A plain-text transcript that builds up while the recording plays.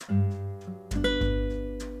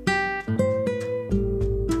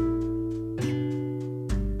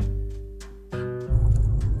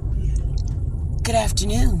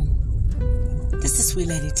afternoon. This is Sweet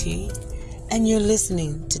Lady T, and you're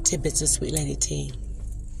listening to Tidbits of Sweet Lady T.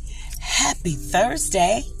 Happy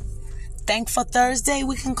Thursday. Thankful Thursday,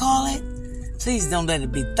 we can call it. Please don't let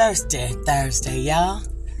it be Thursday, y'all.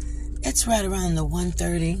 It's right around the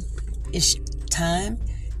 1:30-ish time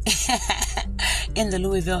in the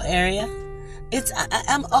Louisville area.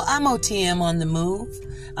 I'm OTM on the move.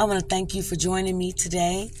 I want to thank you for joining me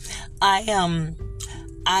today. I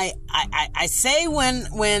say when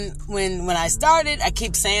I started, I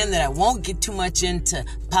keep saying that I won't get too much into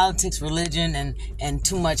politics, religion, and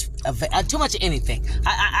too much of anything.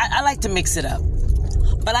 I like to mix it up,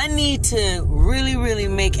 but I need to really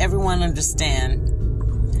make everyone understand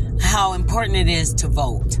how important it is to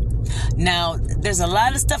vote. Now, there's a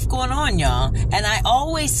lot of stuff going on, y'all, and I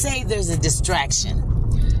always say there's a distraction,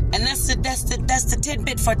 and that's the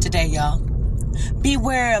tidbit for today, y'all.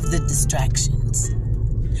 Beware of the distractions.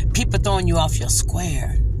 People throwing you off your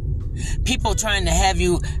square. People trying to have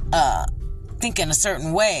you think in a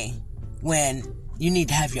certain way when you need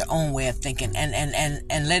to have your own way of thinking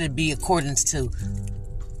and let it be accordance to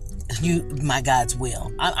my God's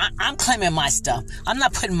will. I'm claiming my stuff. I'm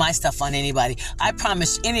not putting my stuff on anybody. I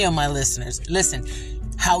promise any of my listeners, listen,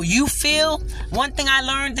 how you feel, one thing I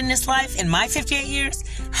learned in this life, in my 58 years,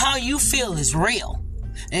 how you feel is real.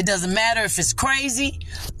 It doesn't matter if it's crazy,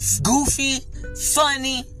 goofy,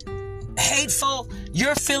 funny, hateful,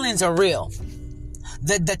 your feelings are real.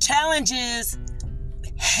 The challenge is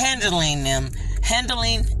handling and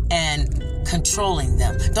controlling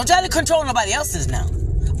them. Don't try to control nobody else's now.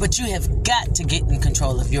 But you have got to get in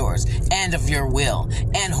control of yours and of your will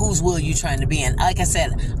and whose will you trying to be in. Like I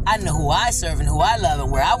said, I know who I serve and who I love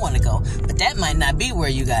and where I want to go. But that might not be where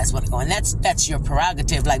you guys want to go. And that's your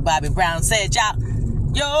prerogative. Like Bobby Brown said, y'all,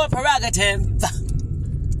 your prerogative.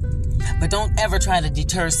 But don't ever try to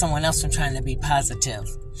deter someone else from trying to be positive.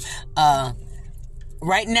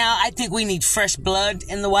 Right now, I think we need fresh blood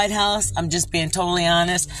in the White House. I'm just being totally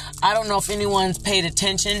honest. I don't know if anyone's paid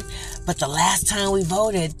attention, but the last time we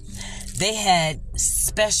voted, they had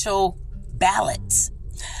special ballots.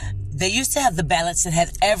 They used to have the ballots that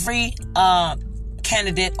had every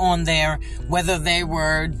candidate on there, whether they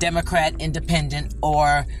were Democrat, Independent,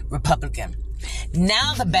 or Republican.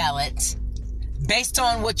 Now the ballot, based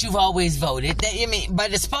on what you've always voted,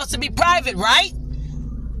 but it's supposed to be private, right?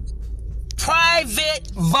 Private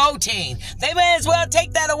voting. They may as well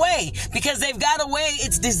take that away because they've got a way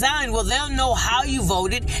it's designed. Well, they'll know how you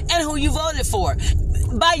voted and who you voted for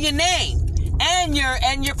by your name and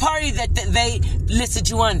your party that they listed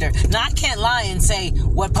you under. Now, I can't lie and say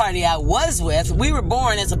what party I was with. We were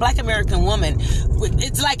born as a Black American woman.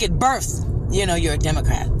 It's like at birth, you're a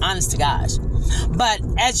Democrat. Honest to gosh. But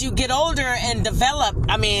as you get older and develop,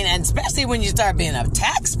 and especially when you start being a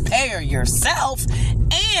taxpayer yourself,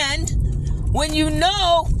 and when you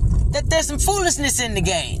know that there's some foolishness in the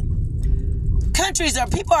game.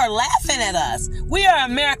 People are laughing at us. We are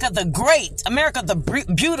America the Great, America the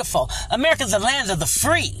Beautiful, America the land of the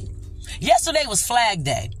free. Yesterday was Flag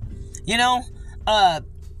Day.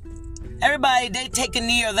 Everybody, they take a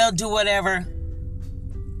knee or they'll do whatever.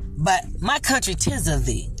 But my country, 'tis of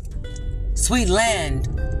thee, sweet land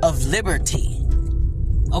of liberty.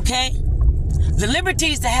 Okay? The liberty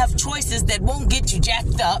is to have choices that won't get you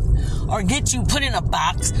jacked up or get you put in a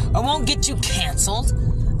box or won't get you canceled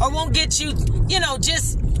or won't get you,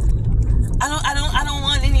 I don't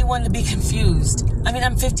want anyone to be confused.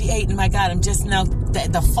 I'm 58 and my God, I'm just now,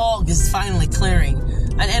 the fog is finally clearing.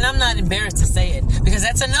 And I'm not embarrassed to say it because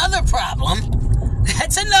that's another problem.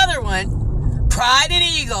 That's another one. Pride and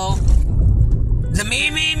ego. The me,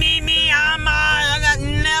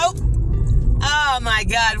 nope. Oh my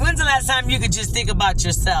God, when's the last time you could just think about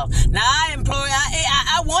yourself? Now I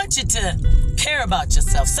want you to care about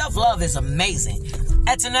yourself. Self-love is amazing.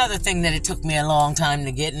 That's another thing that it took me a long time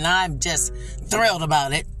to get, and I'm just thrilled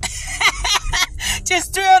about it.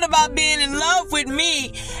 Just thrilled about being in love with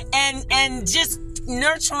me and just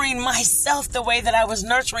nurturing myself the way that I was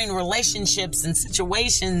nurturing relationships and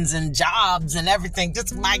situations and jobs and everything.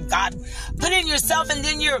 Just, my God, put in yourself and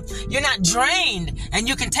then you're not drained and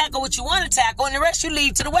you can tackle what you want to tackle and the rest you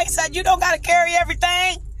leave to the wayside. You don't got to carry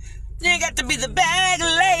everything. You ain't got to be the bag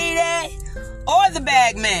lady or the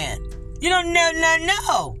bag man. You don't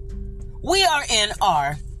know. We are in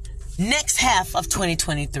our next half of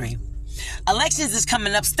 2023. Elections is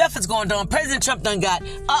coming up. Stuff is going on. President Trump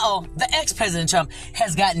the ex-President Trump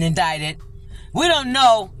has gotten indicted. We don't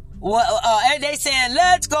know what, they saying,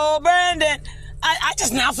 let's go, Brandon. I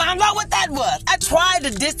just now found out what that was. I tried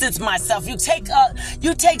to distance myself. You take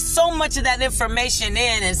so much of that information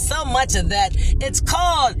in and so much of that. It's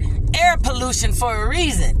called air pollution for a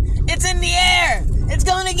reason. It's in the air. It's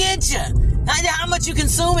going to get you. How much you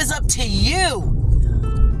consume is up to you.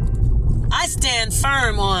 I stand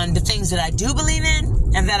firm on the things that I do believe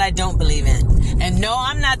in and that I don't believe in. And no,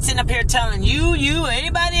 I'm not sitting up here telling you,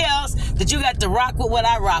 anybody else that you got to rock with what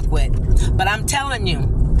I rock with. But I'm telling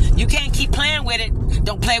you, you can't keep playing with it.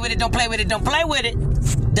 Don't play with it. Don't play with it. Don't play with it.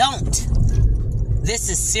 Don't. This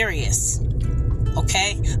is serious.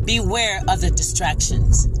 Okay? Beware of the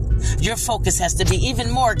distractions. Your focus has to be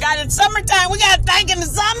even more. God, it's summertime. We got to think in the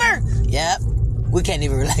summer. Yep. We can't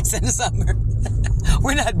even relax in the summer.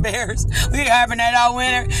 We're not bears. We hibernate all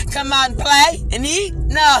winter. Come out and play and eat.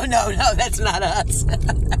 No. That's not us.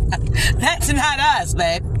 That's not us,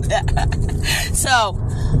 babe. So,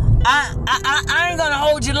 I ain't going to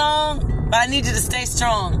hold you long, but I need you to stay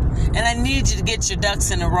strong. And I need you to get your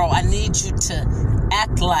ducks in a row. I need you to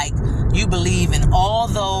act like you believe in all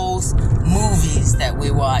those movies that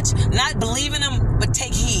we watch. Not believe in them, but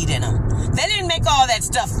take heed in them. They didn't make all that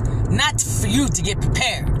stuff not for you to get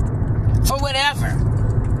prepared for whatever.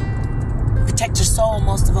 Protect your soul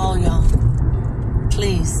most of all, y'all.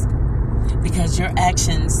 Please. Because your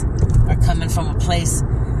actions are coming from a place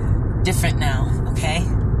different now, okay?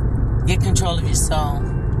 Get control of your soul.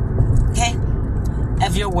 Okay?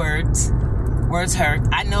 Have your words. Words hurt.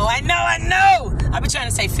 I know. I've been trying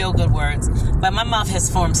to say feel-good words, but my mouth has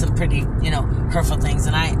formed some pretty, hurtful things,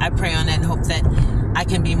 and I pray on that and hope that I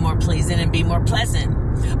can be more pleasing and be more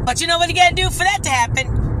pleasant. But you know what you gotta do for that to happen?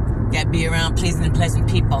 You gotta be around pleasing and pleasant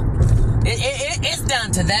people. It's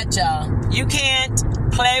down to that, y'all. You can't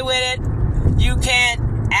play with it. You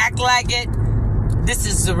can't act like it. This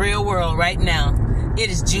is the real world right now. It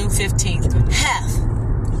is June 15th. Half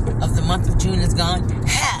of the month of June is gone.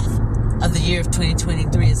 Half of the year of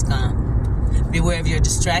 2023 is gone. Beware of your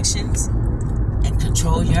distractions and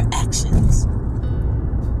control your actions.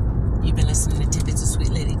 You've been listening to Tidbits of Sweet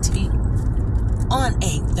Lady T on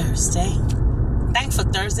a Thursday. Thankful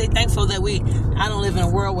Thursday. Thankful that I don't live in a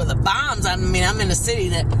world with the bombs. I mean, I'm in a city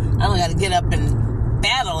that I don't got to get up and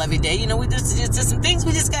battle every day. We just some things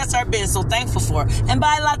we just got to start being so thankful for. And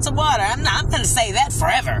buy lots of water. I'm going to say that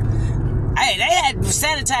forever. Hey, they had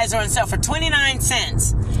sanitizer on sale for 29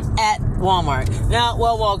 cents at Walmart.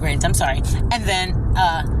 Walgreens, I'm sorry. And then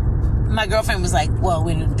my girlfriend was like, well,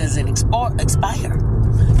 when does it expire?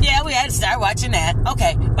 Yeah, we had to start watching that.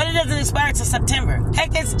 Okay, but it doesn't expire until September. Heck,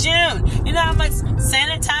 it's June. You know how much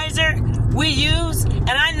sanitizer we use? And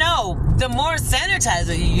I know the more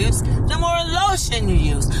sanitizer you use, the more lotion you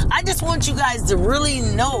use. I just want you guys to really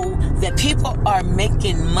know that people are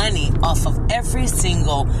making money off of every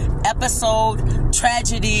single episode,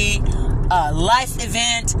 tragedy, life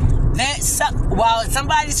event. While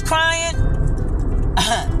somebody's crying,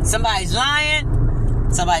 somebody's lying,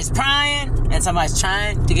 somebody's prying, and somebody's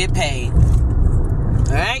trying to get paid.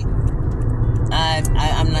 Alright?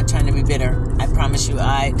 I'm not trying to be bitter. I promise you.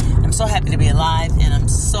 I'm so happy to be alive, and I'm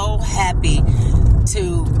so happy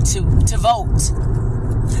to vote,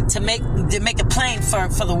 to make it plain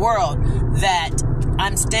for the world that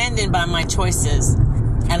I'm standing by my choices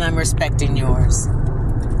and I'm respecting yours.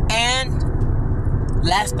 And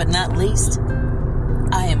last but not least,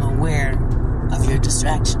 I am aware of your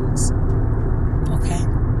distractions. Okay?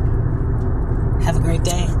 Have a great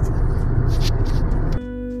day.